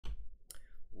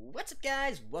What's up,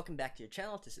 guys? Welcome back to your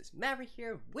channel. This is Maverick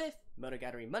here with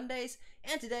Monogatari Mondays,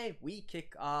 and today we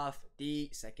kick off the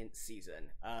second season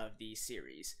of the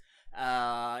series.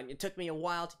 It took me a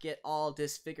while to get all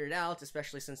this figured out,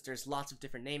 especially since there's lots of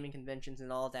different naming conventions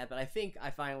and all of that, but I think I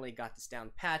finally got this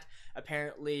down pat.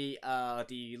 Apparently,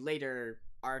 the later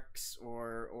arcs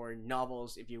or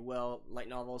novels, if you will, light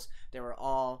novels, they were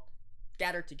all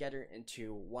gathered together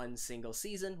into one single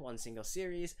season, one single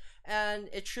series, and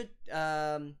it should,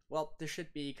 this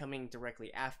should be coming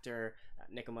directly after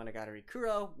Nekomonogatari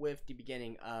Kuro with the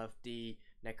beginning of the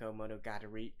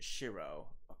Nekomonogatari Shiro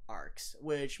arcs,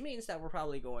 which means that we're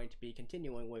probably going to be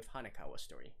continuing with Hanekawa's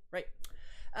story, right?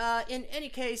 In any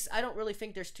case, I don't really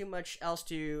think there's too much else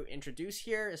to introduce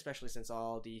here, especially since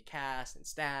all the cast and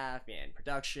staff and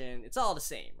production, it's all the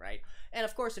same, right? And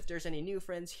of course, if there's any new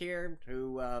friends here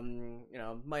who,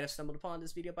 might have stumbled upon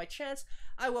this video by chance,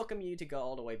 I welcome you to go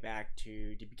all the way back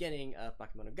to the beginning of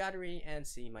Bakemonogatari and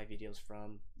see my videos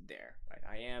from there, right?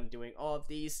 I am doing all of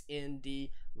these in the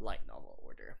light novel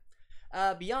order.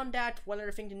 Beyond that, one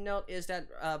other thing to note is that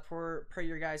per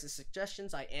your guys'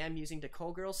 suggestions, I am using the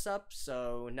Call sub,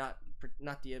 so not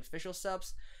the official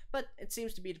subs, but it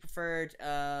seems to be the preferred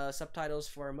subtitles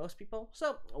for most people,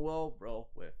 so we'll roll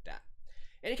with that.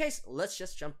 In any case, let's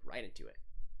just jump right into it.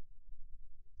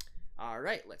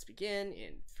 Alright, let's begin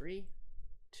in 3,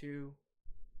 2,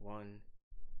 1,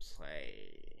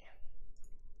 play.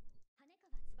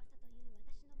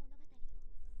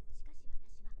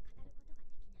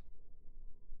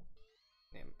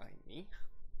 Am I me?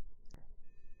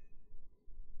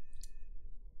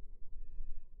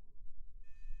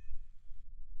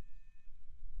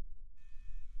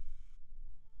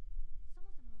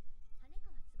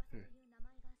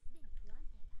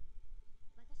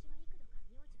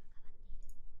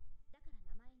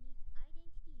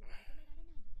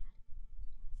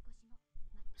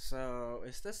 So,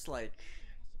 is this like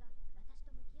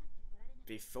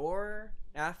before,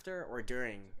 after, or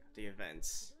during the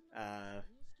events of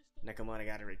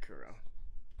Nekomonogatari Kuro?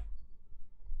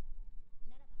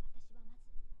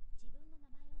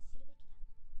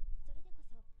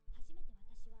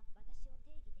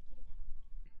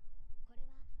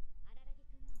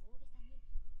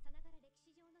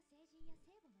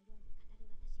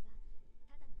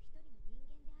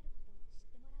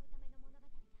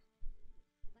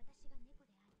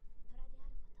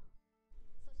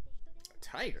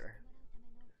 Tiger?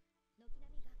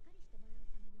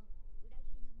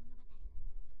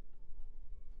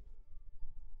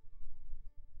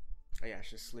 Oh yeah,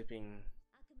 she's sleeping.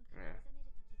 Yeah.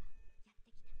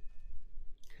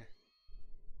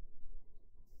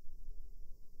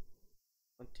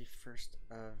 21st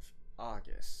of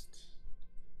August.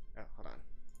 Oh, hold on.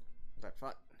 That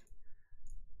thought.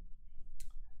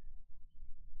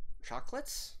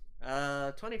 Chocolates?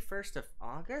 21st of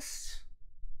August?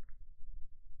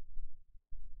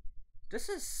 This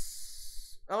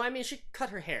is... Oh, I mean, she cut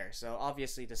her hair, so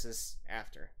obviously this is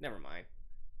after. Never mind.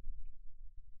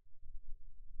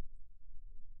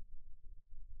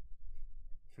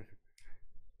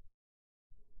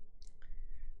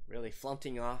 Really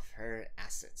flaunting off her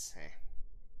assets, hey?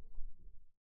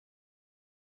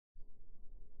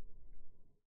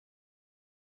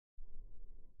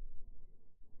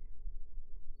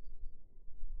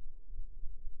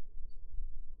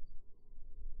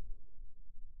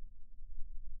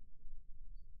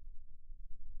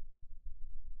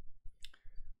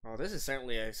 Well, this is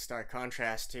certainly a stark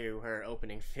contrast to her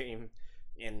opening theme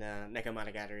in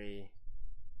Nekomonogatari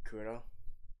Kuro.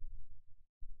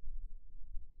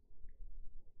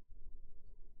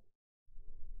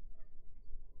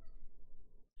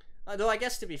 Though I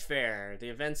guess to be fair, the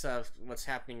events of what's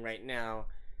happening right now,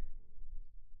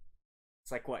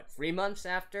 it's like what, 3 months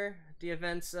after the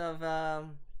events of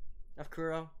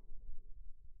Kuro?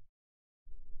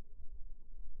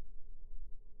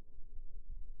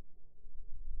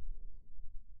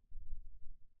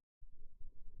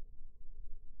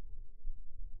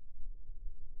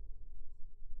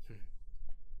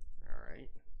 Alright.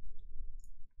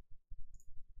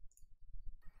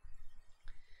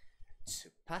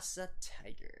 Tsubasa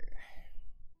Tiger.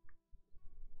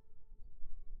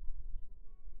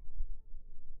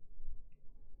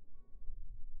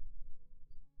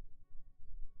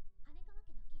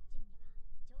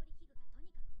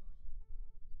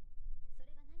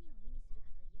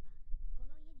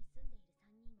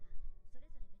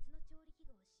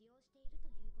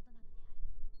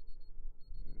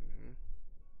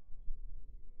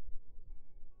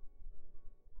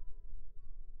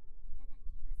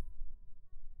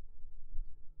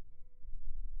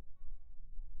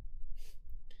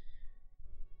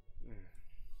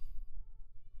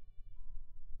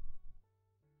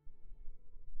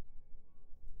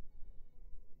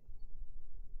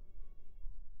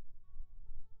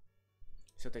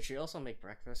 So did she also make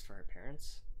breakfast for her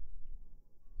parents?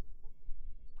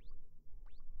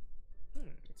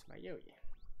 It's my Yoi.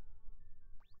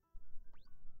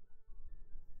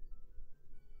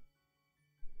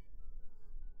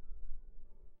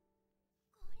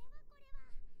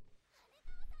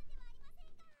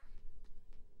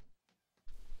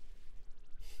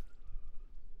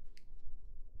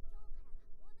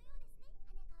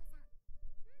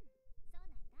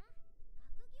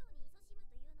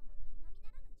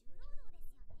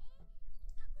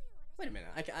 Wait a minute,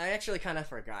 I actually kind of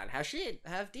forgot.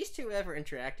 Have these two ever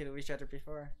interacted with each other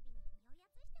before?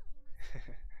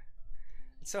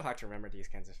 It's so hard to remember these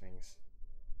kinds of things.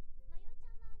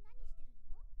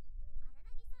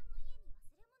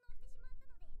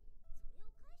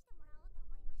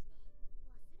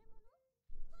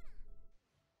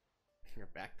 Your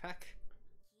backpack?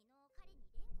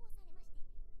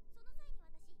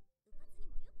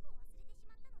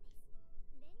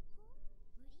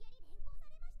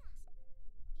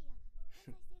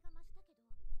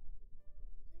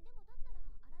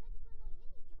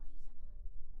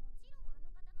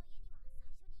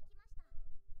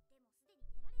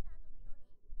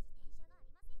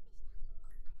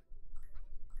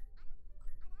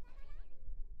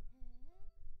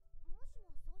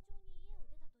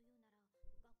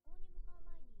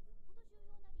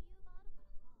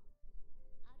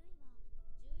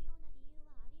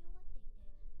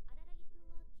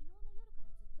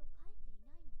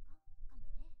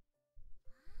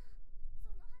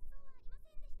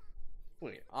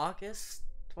 Wait, August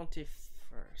 21st.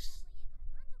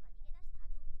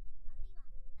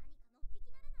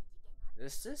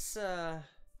 Is this, let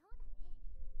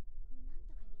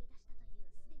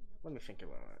me think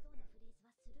about it.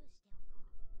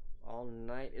 All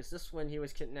night? Is this when he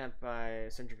was kidnapped by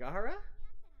Senjougahara?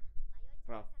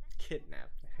 Well,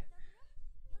 kidnapped.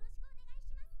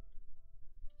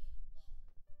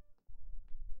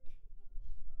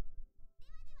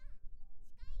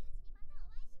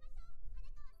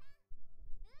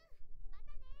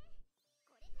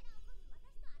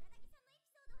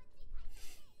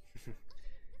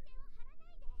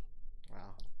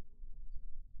 Wow.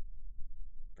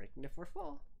 Breaking the fourth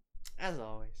wall, as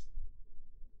always.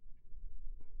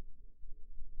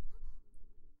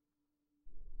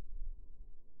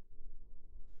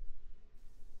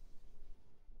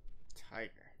 Tiger.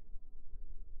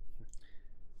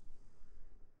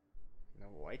 No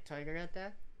white tiger at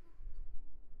that?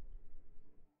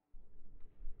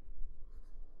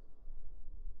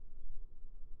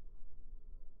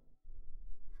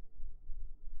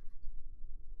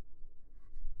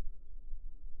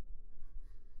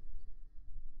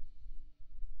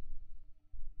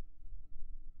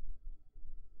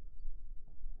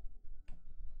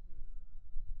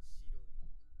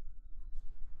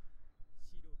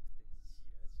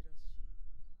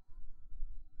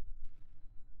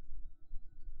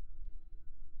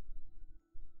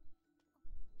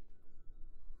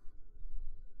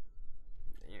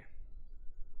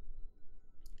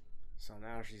 So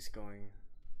now she's going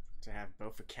to have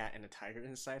both a cat and a tiger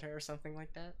inside her or something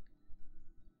like that?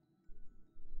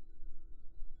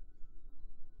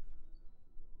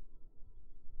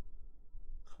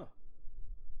 Huh.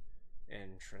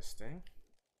 Interesting.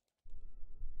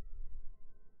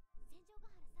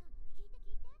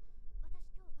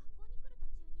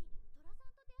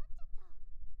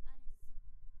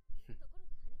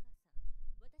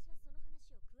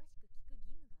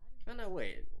 Oh no,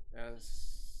 wait.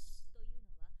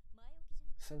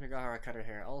 Senjougahara cut her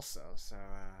hair also, so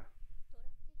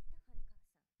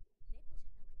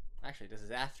actually this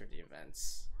is after the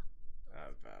events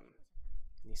of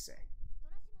Nisei.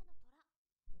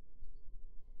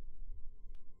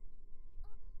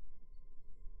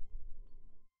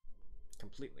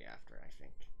 Completely after, I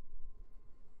think.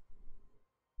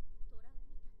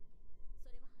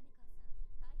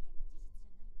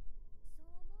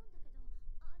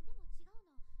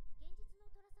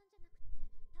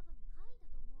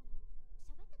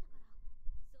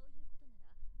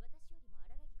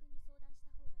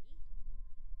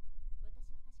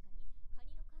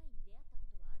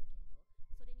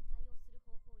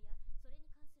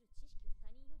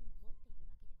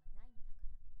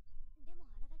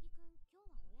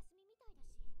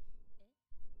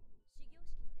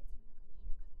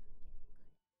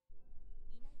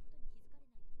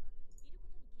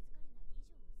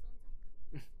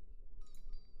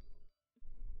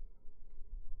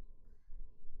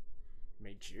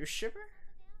 Made you shiver?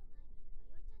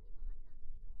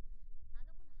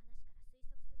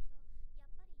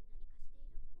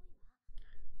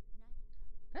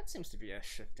 That seems to be a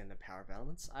shift in the power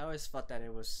balance. I always thought that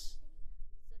it was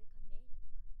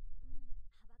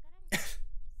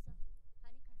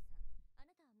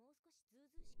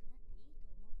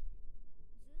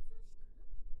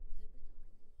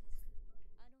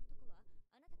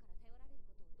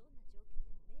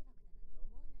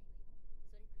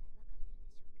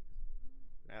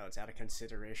it's out of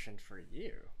consideration for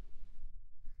you.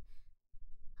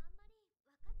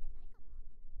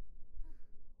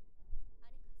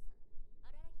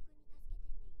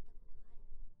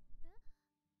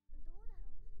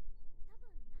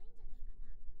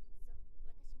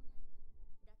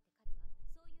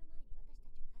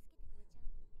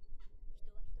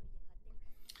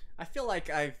 I feel like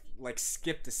I've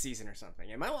skipped a season or something.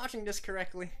 Am I watching this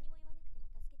correctly?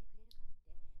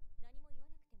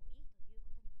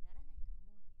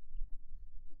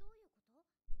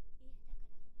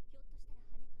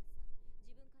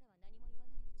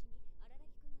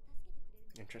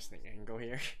 Interesting angle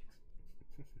here.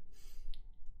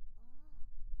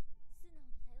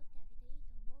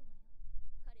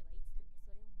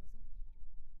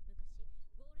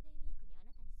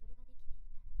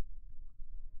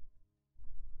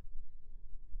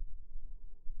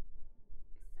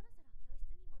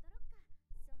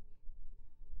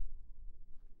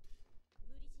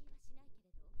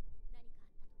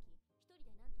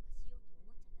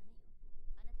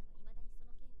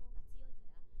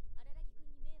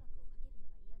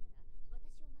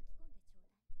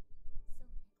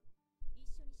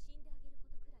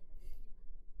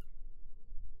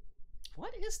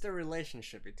 What is the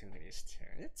relationship between these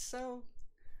two? It's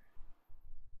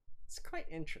quite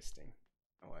interesting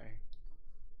in a way.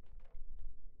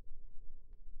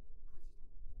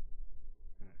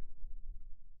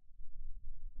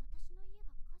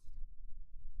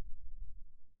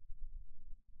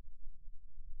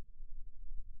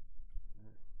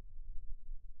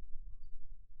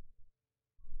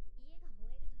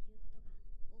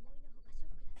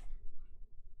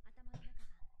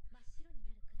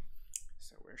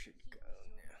 So where should we go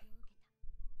now?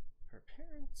 Her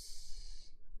parents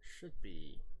should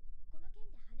be.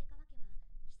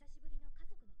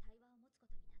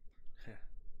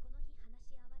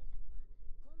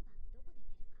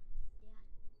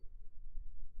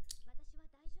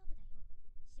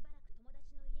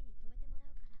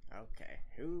 Okay,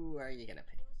 who are you gonna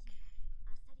pick?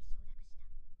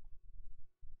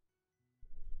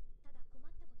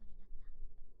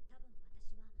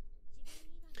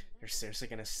 You're seriously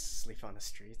gonna sleep on the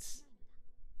streets?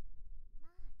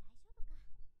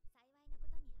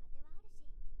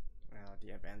 Well,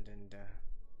 the abandoned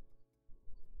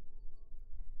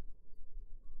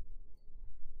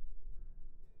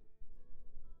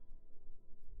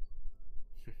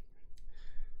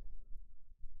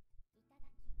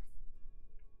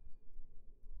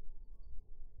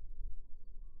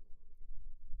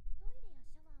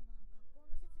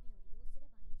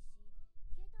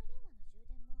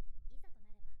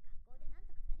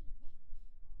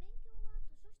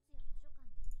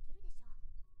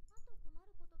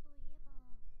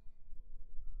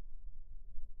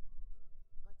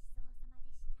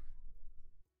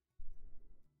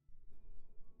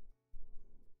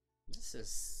This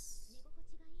is...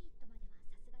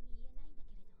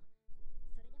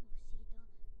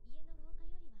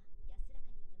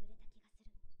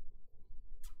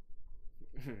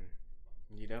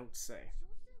 You don't say.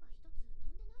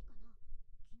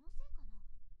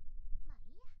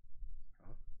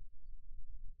 Huh?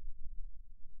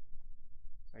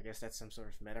 I guess that's some sort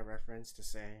of meta reference to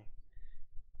say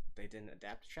they didn't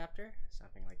adapt a chapter,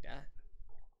 something like that.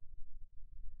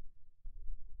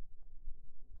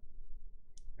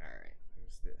 Alright,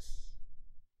 who's this?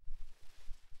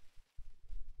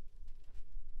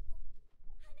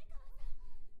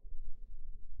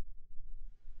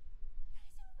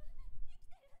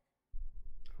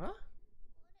 Huh?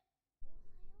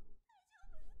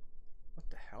 What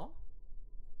the hell?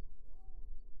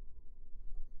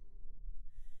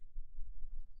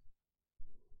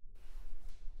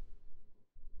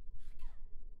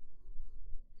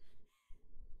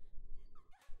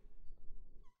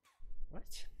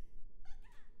 What?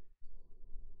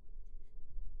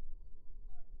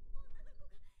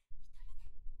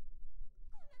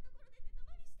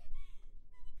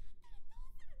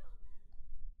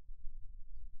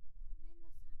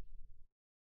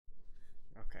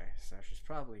 Okay, so she's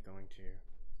probably going to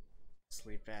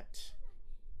sleep at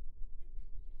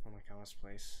Hanekawa's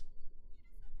place.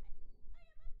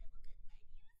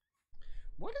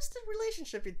 What is the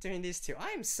relationship between these two?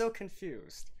 I am so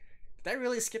confused. Did I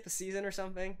really skip a season or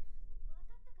something?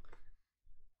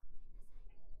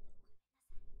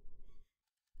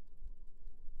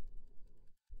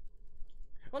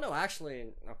 Well, no,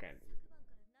 actually, okay.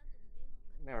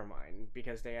 Never mind,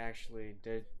 because they actually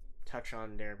did touch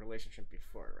on their relationship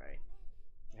before, right?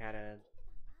 They had a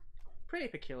pretty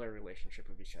peculiar relationship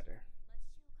with each other.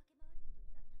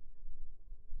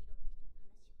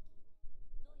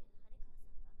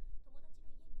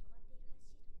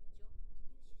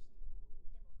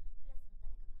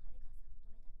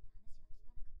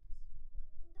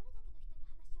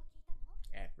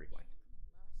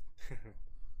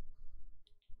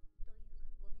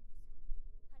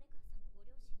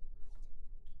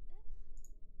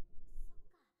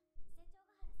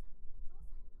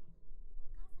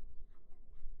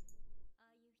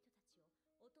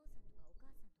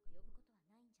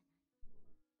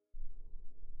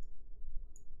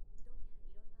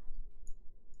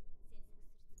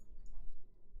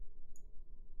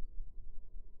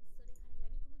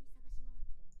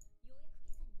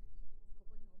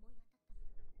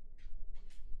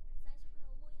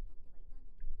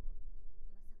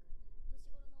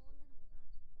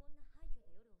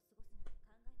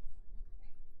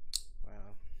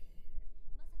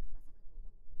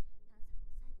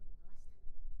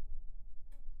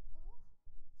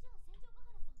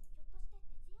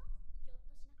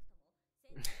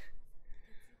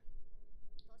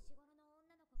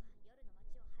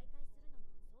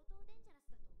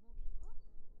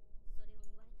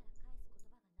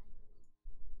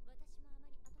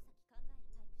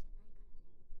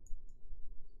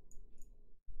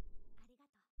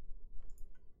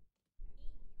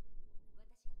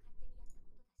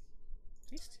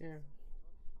 these two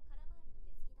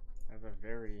have a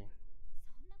very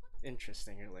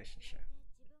interesting relationship.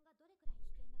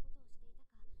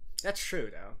 That's true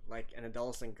though, like an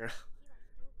adolescent girl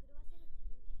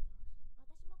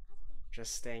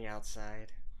just staying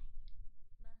outside.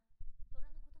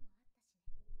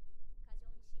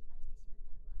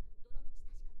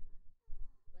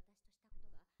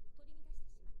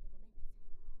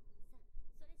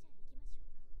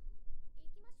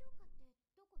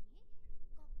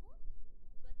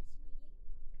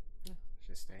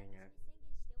 She's staying at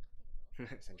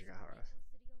Senjougahara.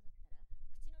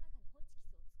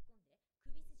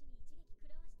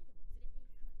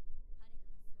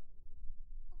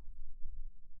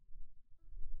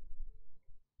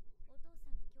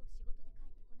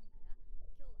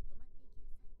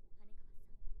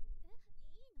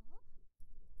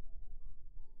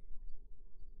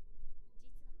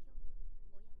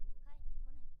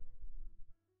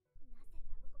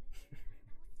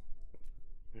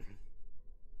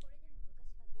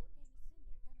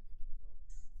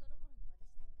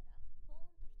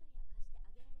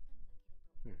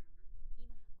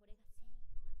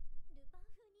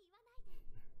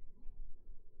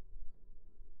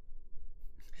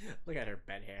 Look at her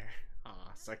bed hair.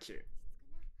 Aw, so cute.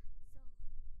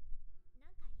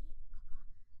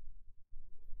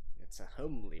 It's a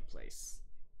homely place.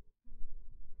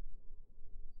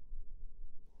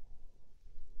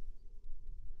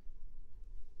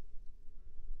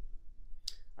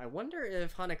 I wonder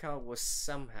if Hanekawa was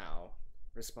somehow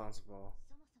responsible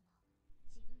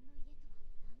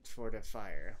for the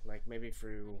fire, like maybe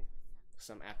through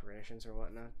some apparitions or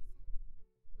whatnot.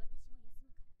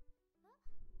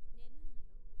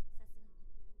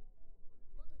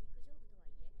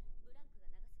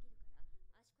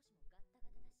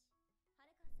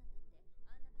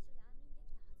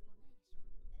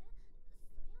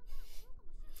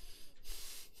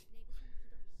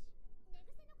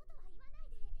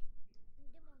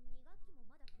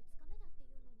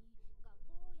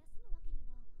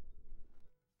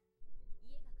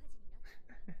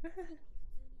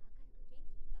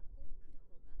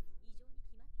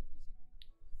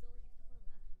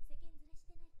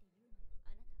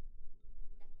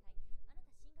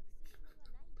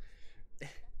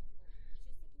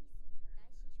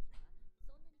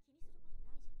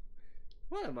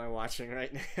 What am I watching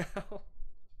right now?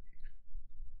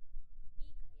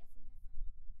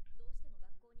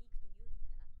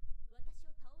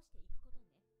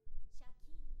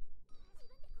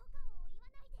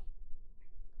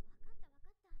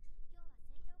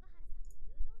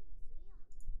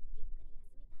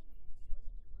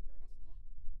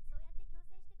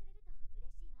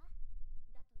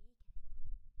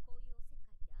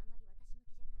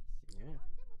 Yeah.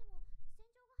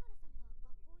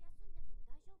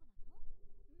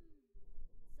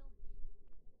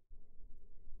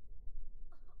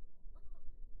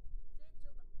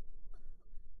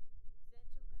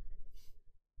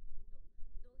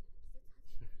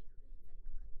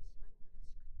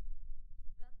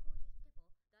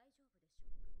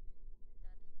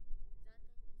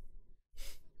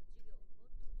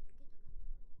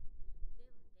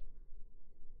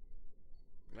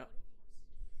 No.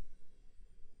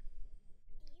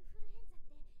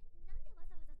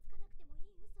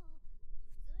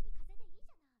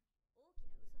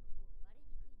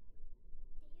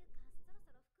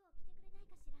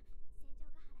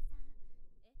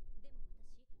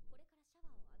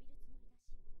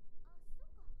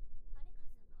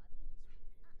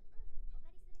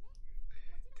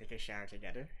 Take a shower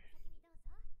together.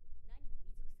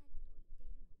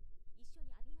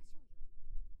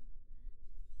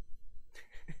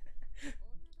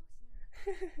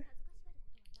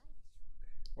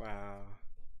 Wow.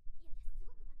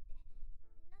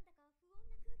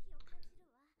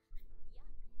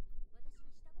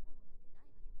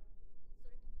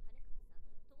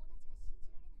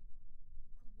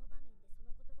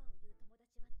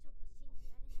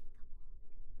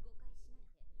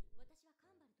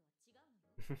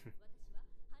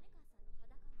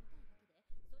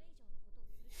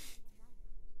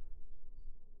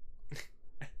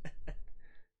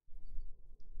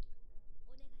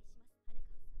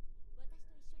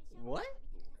 What?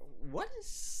 What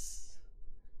is...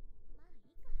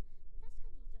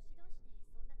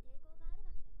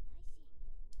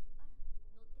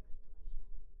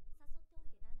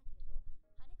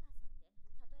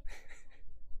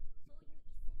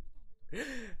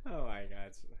 Oh my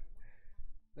god.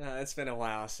 It's been a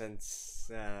while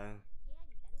since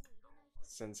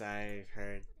I've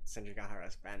heard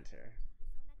Senjougahara's banter.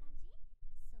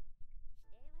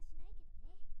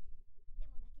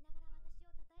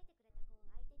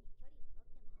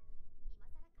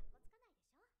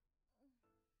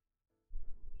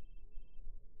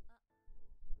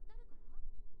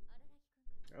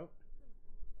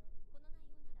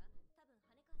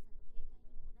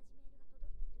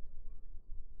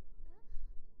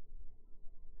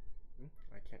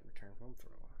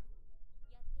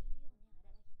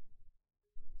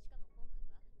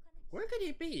 Where could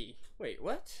he be? Wait,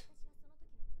 what?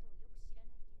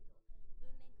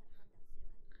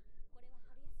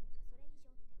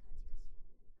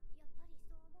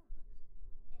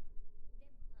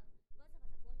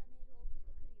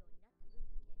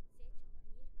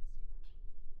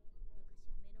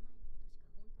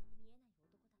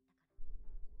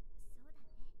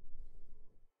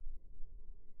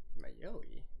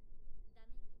 Mayoi?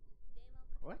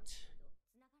 What?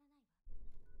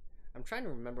 I'm trying to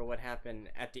remember what happened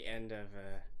at the end of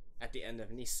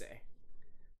Nisei.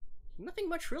 Nothing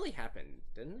much really happened,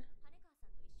 didn't it?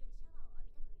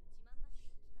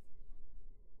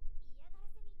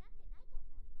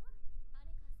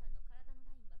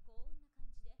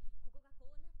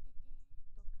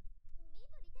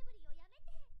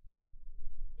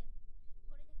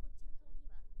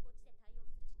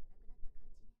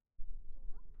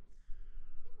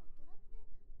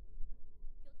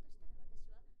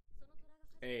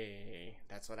 Hey,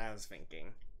 that's what I was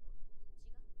thinking.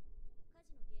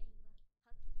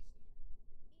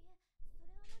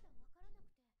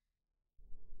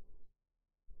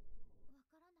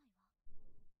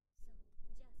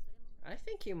 I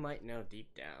think you might know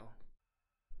deep down.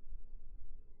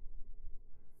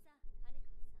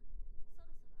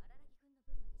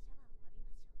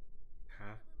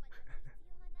 Huh?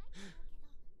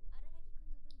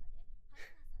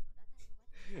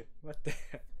 What the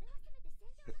heck?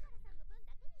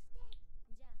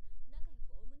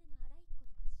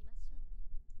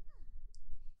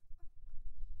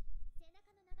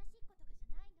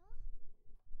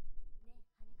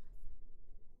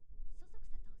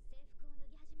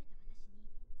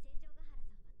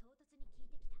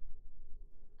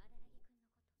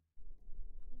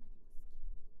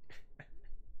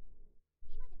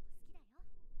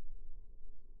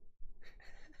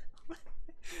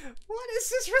 What is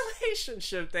this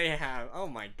relationship they have? Oh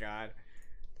my god.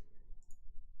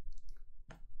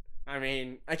 I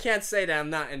mean, I can't say that I'm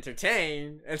not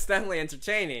entertained. It's definitely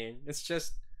entertaining. It's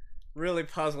just really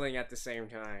puzzling at the same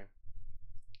time.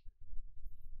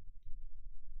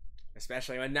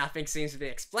 Especially when nothing seems to be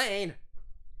explained.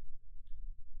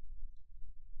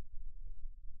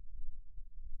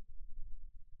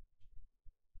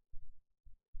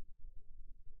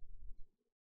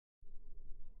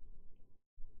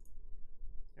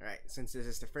 Alright, since this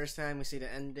is the first time we see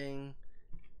the ending,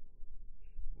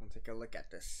 we'll take a look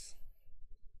at this.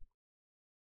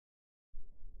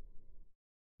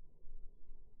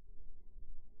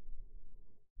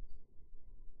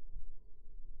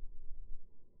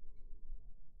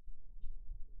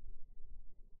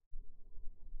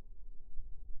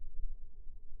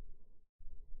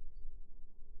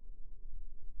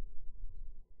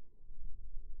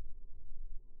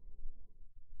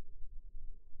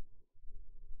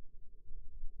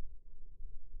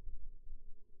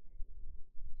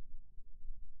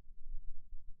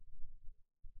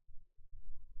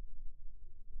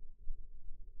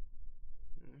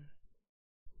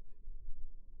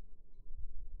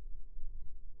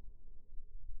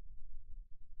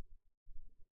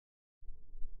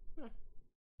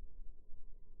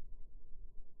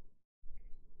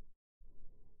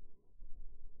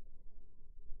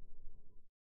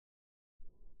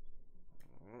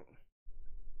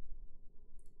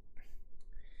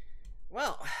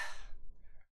 Well,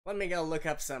 let me go look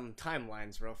up some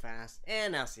timelines real fast,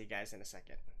 and I'll see you guys in a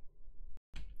second.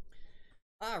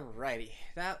 Alrighty,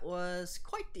 that was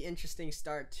quite the interesting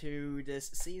start to this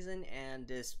season and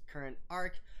this current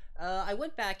arc. I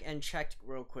went back and checked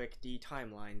real quick the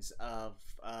timelines of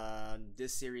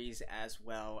this series as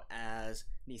well as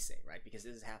Nisei, right? Because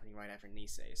this is happening right after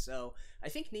Nisei. So I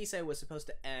think Nisei was supposed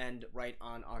to end right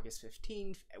on August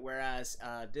 15th, whereas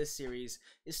this series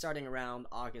is starting around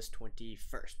August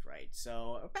 21st, right?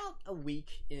 So about a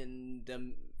week in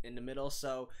the middle.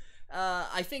 So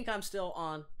I think I'm still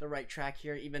on the right track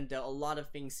here, even though a lot of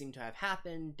things seem to have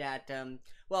happened that,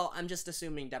 well, I'm just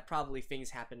assuming that probably things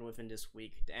happened within this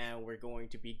week, and we're going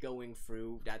to be going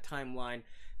through that timeline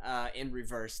in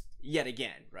reverse yet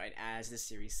again, right, as this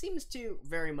series seems to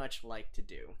very much like to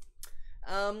do.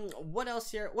 What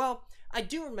else here? Well, I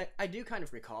do kind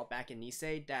of recall back in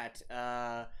Nisei that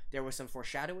there was some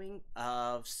foreshadowing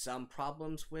of some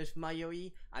problems with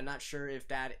Mayoi. I'm not sure if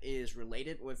that is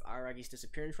related with Aragi's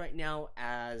disappearance right now,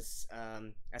 as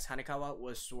Hanekawa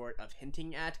was sort of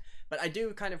hinting at, but I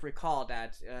do kind of recall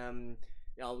that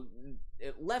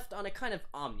it left on a kind of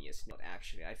ominous note,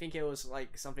 actually. I think it was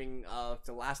like something of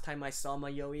the last time I saw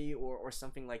Mayoi or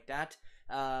something like that,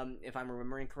 if I'm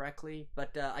remembering correctly.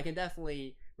 But I can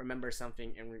definitely remember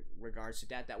something in regards to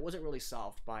that wasn't really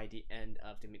solved by the end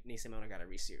of the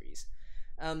Nekomonogatari series.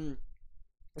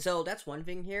 So that's one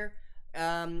thing here.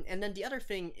 And then the other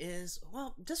thing is,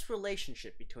 well, this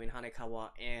relationship between Hanekawa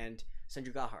and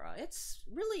Senjougahara. It's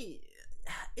really,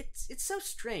 it's so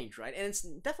strange, right? And it's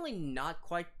definitely not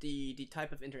quite the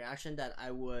type of interaction that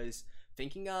I was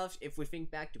thinking of. If we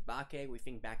think back to Bake, we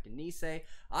think back to Nisei.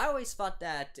 I always thought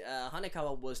that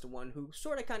Hanekawa was the one who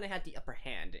sort of kind of had the upper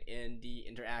hand in the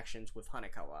interactions with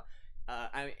Hanekawa.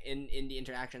 In the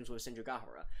interactions with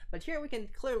Senjougahara. But here we can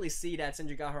clearly see that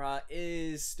Senjougahara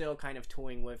is still kind of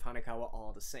toying with Hanekawa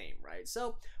all the same, right?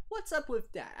 So what's up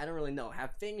with that? I don't really know.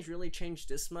 Have things really changed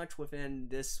this much within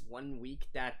this 1 week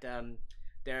that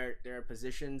their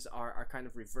positions are kind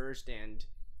of reversed and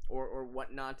or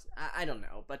whatnot? I don't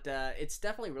know, but it's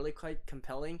definitely really quite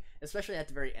compelling, especially at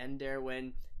the very end there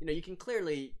when you can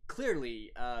clearly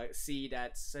see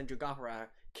that Senjougahara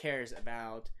cares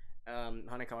about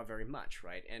Hanekawa very much,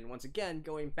 right? And once again,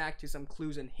 going back to some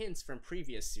clues and hints from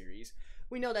previous series,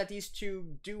 we know that these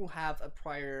two do have a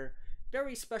prior,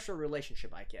 very special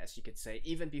relationship, I guess you could say,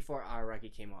 even before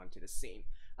Araragi came onto the scene.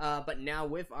 But now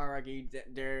with Araragi,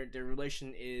 their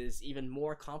relation is even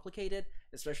more complicated,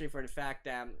 especially for the fact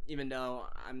that even though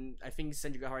I think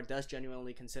Senjougahara does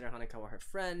genuinely consider Hanekawa her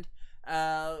friend,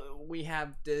 we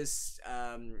have this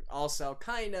also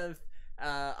kind of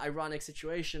ironic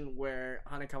situation where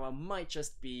Hanekawa might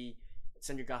just be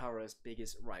Senjougahara's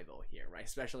biggest rival here, right?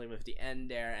 Especially with the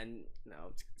end there, and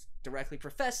directly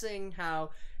professing how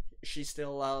she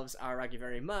still loves Araragi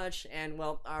very much, and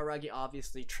well, Araragi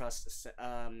obviously trusts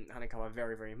Hanekawa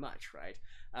very, very much, right?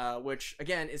 Which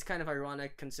again is kind of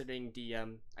ironic considering the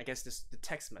I guess the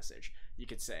text message, you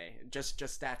could say,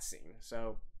 just that scene.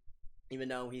 So even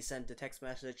though he sent the text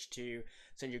message to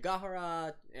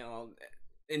Senjougahara,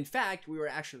 in fact, we were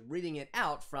actually reading it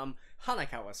out from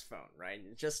Hanekawa's phone, right?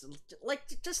 Just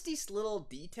these little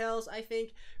details, I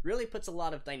think, really puts a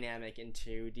lot of dynamic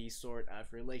into the sort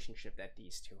of relationship that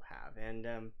these two have. And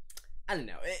I don't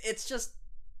know, it's just,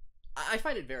 I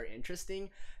find it very interesting.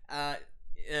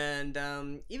 And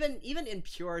even in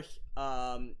pure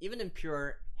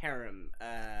harem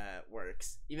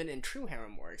works, even in true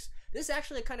harem works, this is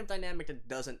actually a kind of dynamic that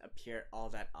doesn't appear all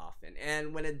that often,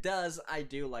 and when it does, I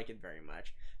do like it very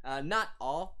much. Not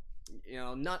all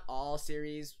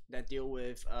series that deal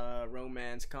with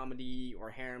romance, comedy, or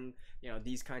harem,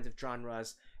 these kinds of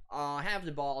genres, have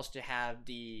the balls to have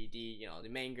the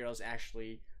main girls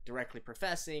actually directly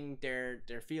professing their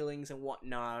feelings and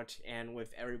whatnot, and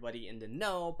with everybody in the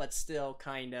know, but still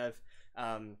kind of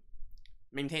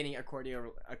maintaining a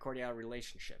cordial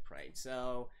relationship, right?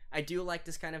 So I do like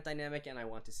this kind of dynamic, and I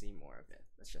want to see more of it,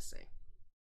 let's just say.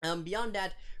 Beyond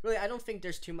that, really, I don't think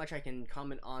there's too much I can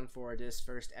comment on for this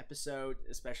first episode,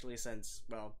 especially since,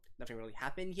 well, nothing really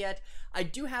happened yet. I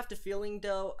do have the feeling,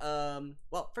 though,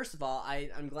 well, first of all,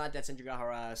 I'm glad that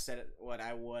Senjougahara said what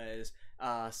I was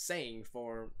saying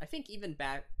for, I think,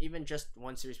 even just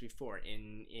one series before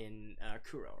in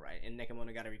Kuro, right? In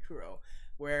Nekomonogatari Kuro,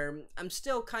 where I'm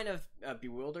still kind of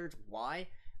bewildered why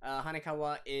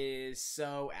Hanekawa is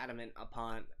so adamant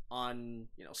on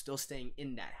still staying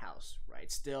in that house,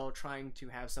 right? Still trying to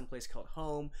have someplace called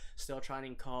home, still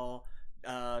trying to call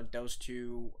those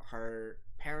two her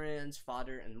parents,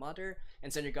 father and mother,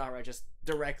 and Senjougahara just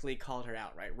directly called her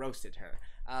out, right? Roasted her.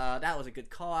 That was a good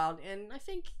call out, and I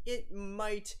think it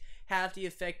might have the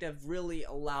effect of really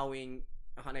allowing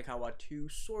Hanekawa to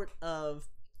sort of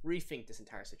rethink this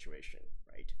entire situation,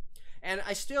 right? And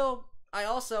I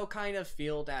also kind of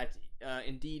feel that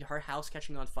indeed her house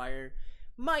catching on fire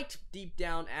might deep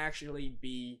down actually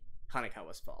be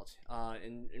Hanekawa's fault.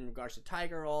 In regards to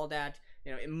Tiger, all that,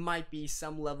 it might be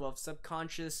some level of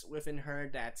subconscious within her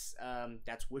that's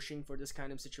wishing for this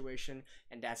kind of situation,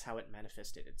 and that's how it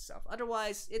manifested itself.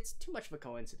 Otherwise, it's too much of a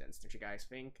coincidence, don't you guys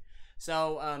think?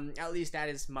 So at least that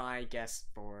is my guess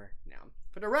for now.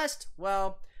 For the rest,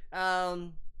 well,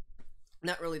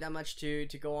 not really that much to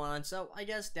go on, so I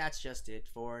guess that's just it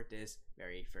for this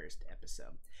very first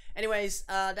episode. Anyways,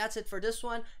 that's it for this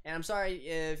one, and I'm sorry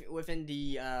if within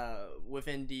the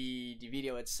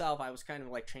video itself I was kind of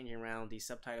like changing around the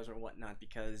subtitles or whatnot,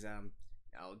 because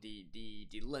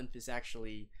the length is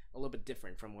actually a little bit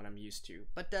different from what I'm used to.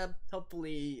 But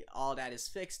hopefully all that is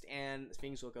fixed and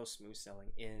things will go smooth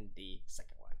sailing in the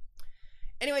second one.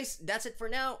 Anyways, that's it for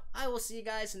now. I will see you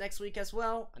guys next week as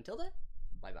well. Until then,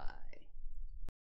 bye bye.